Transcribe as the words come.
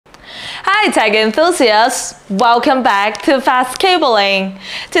Hi tech enthusiasts! Welcome back to Fast Cabling.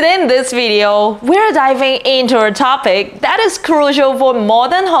 Today in this video, we're diving into a topic that is crucial for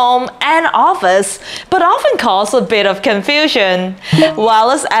modern home and office, but often causes a bit of confusion.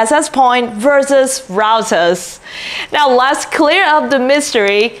 Wireless access point versus routers. Now let's clear up the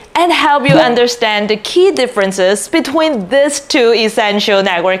mystery and help you understand the key differences between these two essential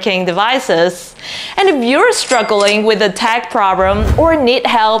networking devices. And if you're struggling with a tech problem or need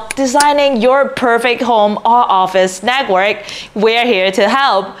help designing your perfect home or office network, we're here to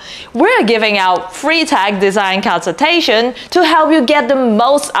help. We're giving out free tech design consultation to help you get the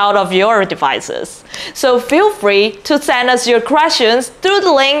most out of your devices. So feel free to send us your questions through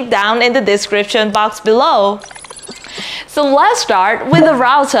the link down in the description box below. So let's start with the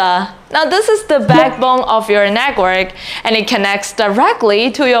router. Now this is the backbone of your network and it connects directly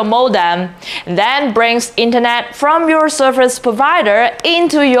to your modem, then brings internet from your service provider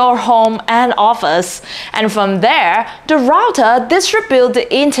into your home and office. And from there, the router distributes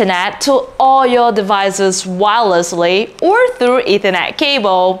the internet to all your devices wirelessly or through Ethernet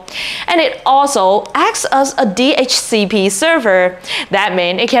cable. And it also acts as a DHCP server. That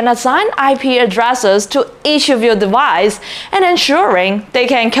means it can assign IP addresses to each of your devices and ensuring they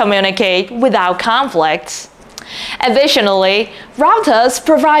can communicate without conflicts. Additionally, routers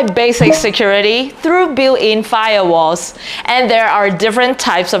provide basic security through built-in firewalls, and there are different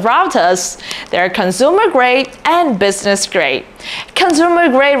types of routers. There are consumer-grade and business-grade.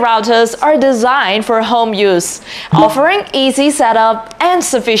 Consumer-grade routers are designed for home use, offering easy setup and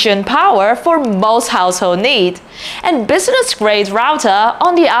sufficient power for most household needs. And business-grade router,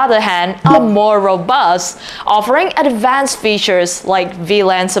 on the other hand, are more robust, offering advanced features like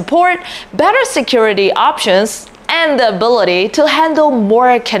VLAN support, better security options, and the ability to handle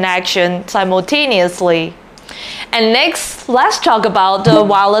more connections simultaneously. And next, let's talk about the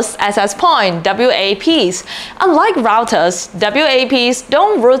wireless access point, WAPs. Unlike routers, WAPs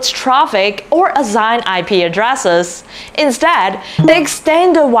don't route traffic or assign IP addresses. Instead, they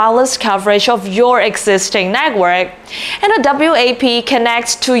extend the wireless coverage of your existing network. And a WAP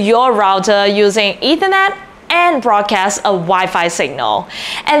connects to your router using Ethernet and broadcast a Wi-Fi signal.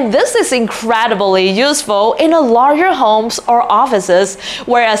 And this is incredibly useful in a larger homes or offices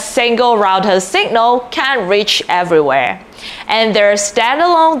where a single router signal can reach everywhere. And there are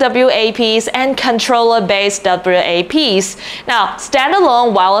standalone WAPs and controller-based WAPs. Now,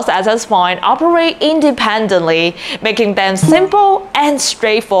 standalone wireless access points operate independently, making them simple and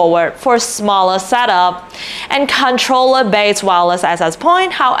straightforward for smaller setup. And controller-based wireless access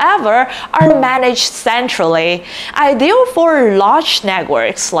points, however, are managed centrally, ideal for large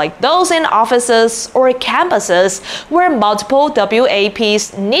networks like those in offices or campuses where multiple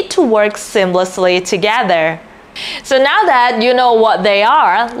WAPs need to work seamlessly together. So now that you know what they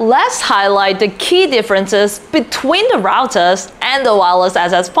are, let's highlight the key differences between the routers and the wireless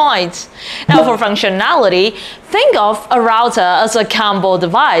access points. Now for functionality, think of a router as a combo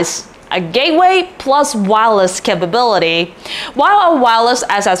device, a gateway plus wireless capability, while a wireless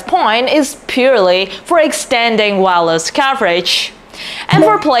access point is purely for extending wireless coverage. And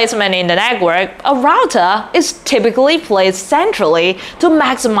for placement in the network, a router is typically placed centrally to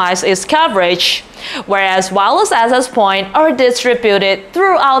maximize its coverage, whereas wireless access points are distributed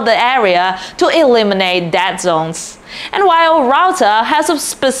throughout the area to eliminate dead zones. And while a router has a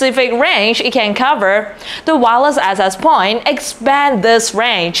specific range it can cover, the wireless access point expands this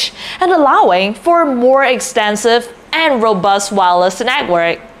range and allowing for a more extensive and robust wireless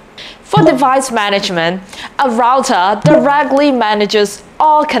network. For device management, a router directly manages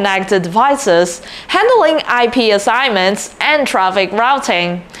all connected devices, handling IP assignments and traffic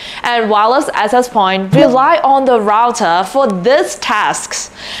routing. And wireless access points rely on the router for these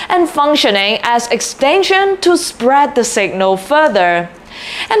tasks and functioning as extension to spread the signal further.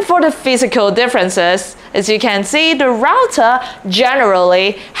 And for the physical differences, as you can see, the router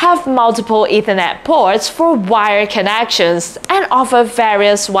generally have multiple Ethernet ports for wire connections and offer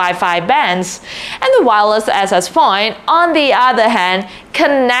various Wi-Fi bands. And the wireless access point, on the other hand,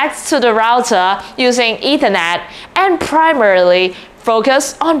 connects to the router using Ethernet and primarily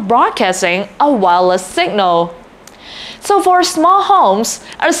focus on broadcasting a wireless signal. So for small homes,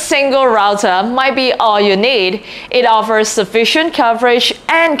 a single router might be all you need. It offers sufficient coverage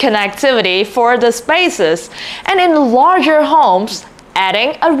and connectivity for the spaces. And in larger homes,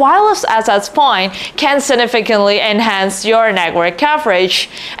 Adding a wireless access point can significantly enhance your network coverage,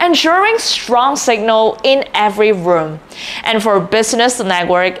 ensuring strong signal in every room. And for business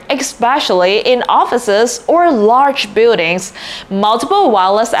network, especially in offices or large buildings, multiple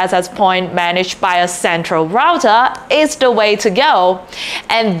wireless access points managed by a central router is the way to go.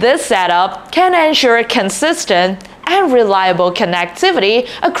 And this setup can ensure consistent and reliable connectivity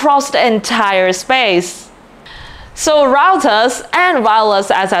across the entire space. So routers and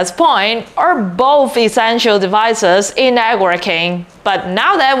wireless access point are both essential devices in networking. But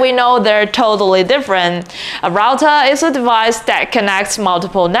now that we know they're totally different, a router is a device that connects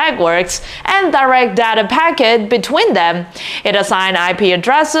multiple networks and direct data packet between them. It assigns IP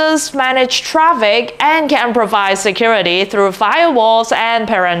addresses, manages traffic, and can provide security through firewalls and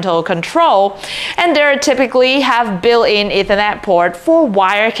parental control. And they typically have built-in Ethernet port for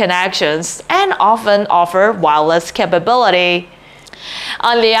wire connections and often offer wireless capability.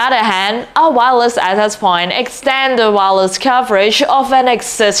 On the other hand, a wireless access point extends the wireless coverage of an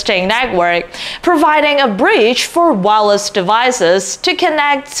existing network, providing a bridge for wireless devices to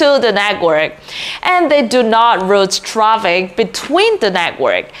connect to the network. And they do not route traffic between the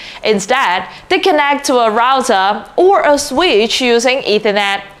network. Instead, they connect to a router or a switch using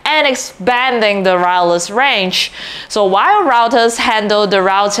Ethernet and expanding the wireless range. So while routers handle the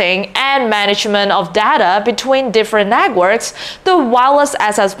routing and management of data between different networks, the wireless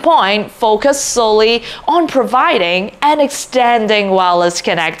access point focuses solely on providing and extending wireless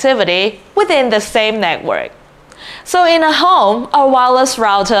connectivity within the same network. So in a home, a wireless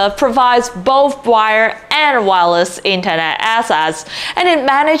router provides both wire and wireless internet access, and it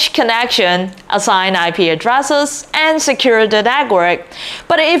manages connection, assigns IP addresses, and secures the network.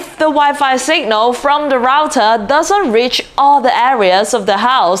 But if the Wi-Fi signal from the router doesn't reach all the areas of the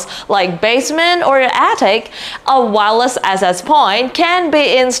house, like basement or attic, a wireless access point can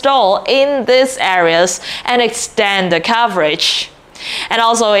be installed in these areas and extend the coverage. And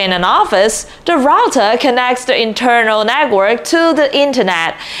also in an office, the router connects the internal network to the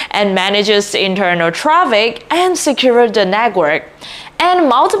internet and manages the internal traffic and secures the network. And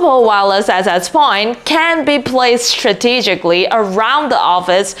multiple wireless access points can be placed strategically around the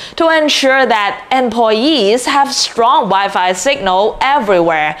office to ensure that employees have strong Wi-Fi signal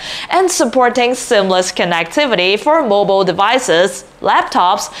everywhere and supporting seamless connectivity for mobile devices,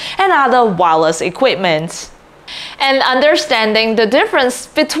 laptops, and other wireless equipment. And understanding the difference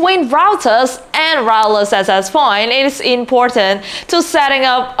between routers and wireless access point is important to setting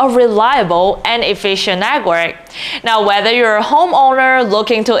up a reliable and efficient network. Now, whether you're a homeowner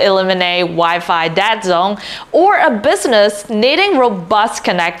looking to eliminate Wi-Fi dead zone or a business needing robust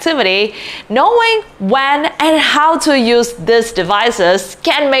connectivity, knowing when and how to use these devices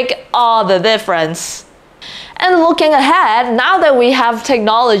can make all the difference. And looking ahead, now that we have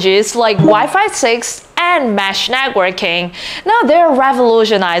technologies like Wi-Fi 6 and mesh networking, now they're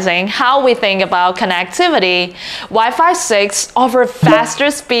revolutionizing how we think about connectivity. Wi-Fi 6 offers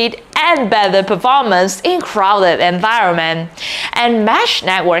faster speed and better performance in crowded environment. And mesh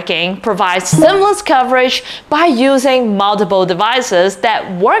networking provides seamless coverage by using multiple devices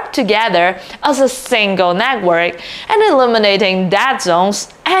that work together as a single network and eliminating dead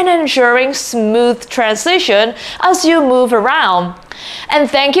zones and ensuring smooth transition as you move around. And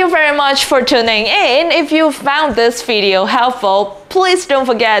thank you very much for tuning in. If you found this video helpful, please don't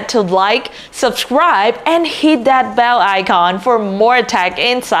forget to like, subscribe, and hit that bell icon for more tech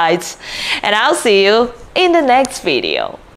insights. And I'll see you in the next video.